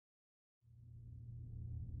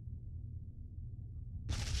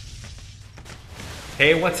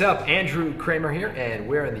Hey, what's up? Andrew Kramer here, and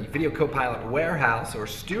we're in the Video Copilot warehouse or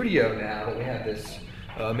studio now that we have this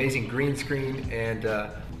amazing green screen. And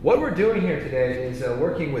what we're doing here today is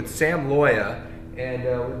working with Sam Loya, and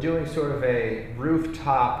we're doing sort of a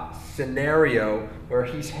rooftop scenario where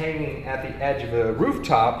he's hanging at the edge of a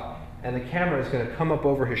rooftop, and the camera is going to come up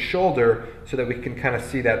over his shoulder so that we can kind of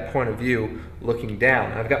see that point of view looking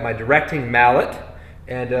down. I've got my directing mallet,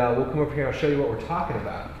 and we'll come over here and I'll show you what we're talking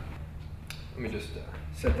about. Let me just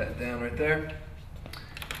set that down right there.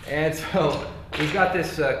 And so we've got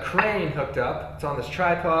this crane hooked up. It's on this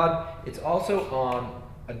tripod. It's also on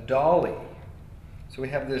a dolly. So we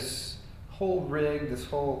have this whole rig, this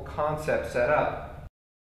whole concept set up.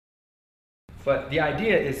 But the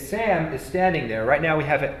idea is Sam is standing there. Right now we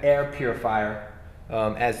have an air purifier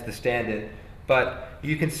as the stand-in. But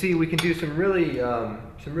you can see we can do some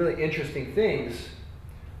really interesting things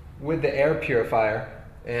with the air purifier.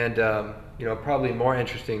 And you know, probably more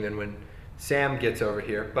interesting than when Sam gets over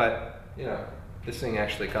here, but you know, this thing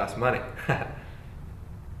actually costs money.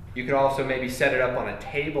 You could also maybe set it up on a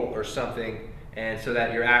table or something, and so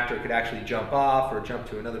that your actor could actually jump off or jump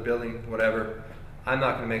to another building, whatever. I'm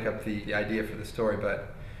not going to make up the idea for the story,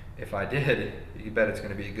 but if I did, you bet it's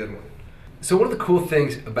going to be a good one. So one of the cool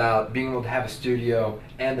things about being able to have a studio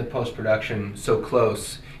and the post-production so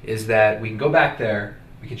close is that we can go back there,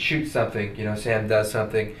 we can shoot something, you know, Sam does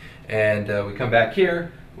something, and we come back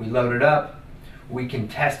here, we load it up, we can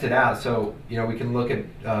test it out. So, you know, we can look at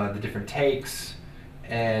the different takes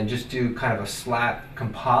and just do kind of a slap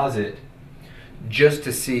composite just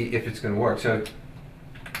to see if it's going to work. So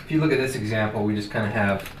if you look at this example, we just kind of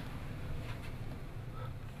have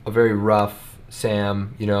a very rough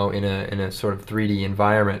Sam, you know, in a sort of 3D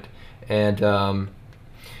environment, and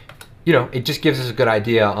you know, it just gives us a good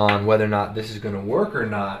idea on whether or not this is going to work or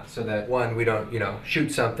not, so that one, we don't, you know,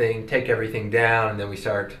 shoot something, take everything down, and then we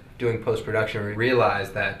start doing post-production and we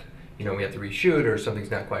realize that, you know, we have to reshoot or something's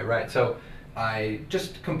not quite right. So I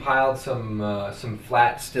just compiled some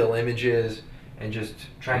flat still images and just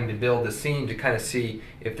trying to build a scene to kind of see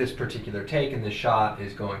if this particular take in this shot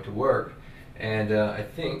is going to work. And I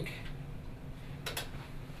think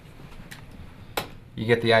you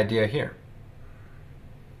get the idea here.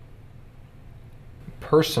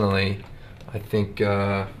 Personally, I think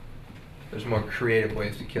there's more creative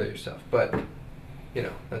ways to kill yourself, but you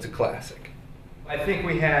know, that's a classic. I think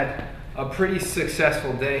we had a pretty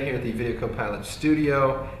successful day here at the Video Copilot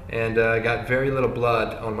studio, and I got very little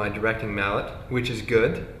blood on my directing mallet, which is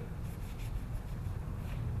good.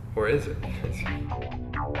 Or is it?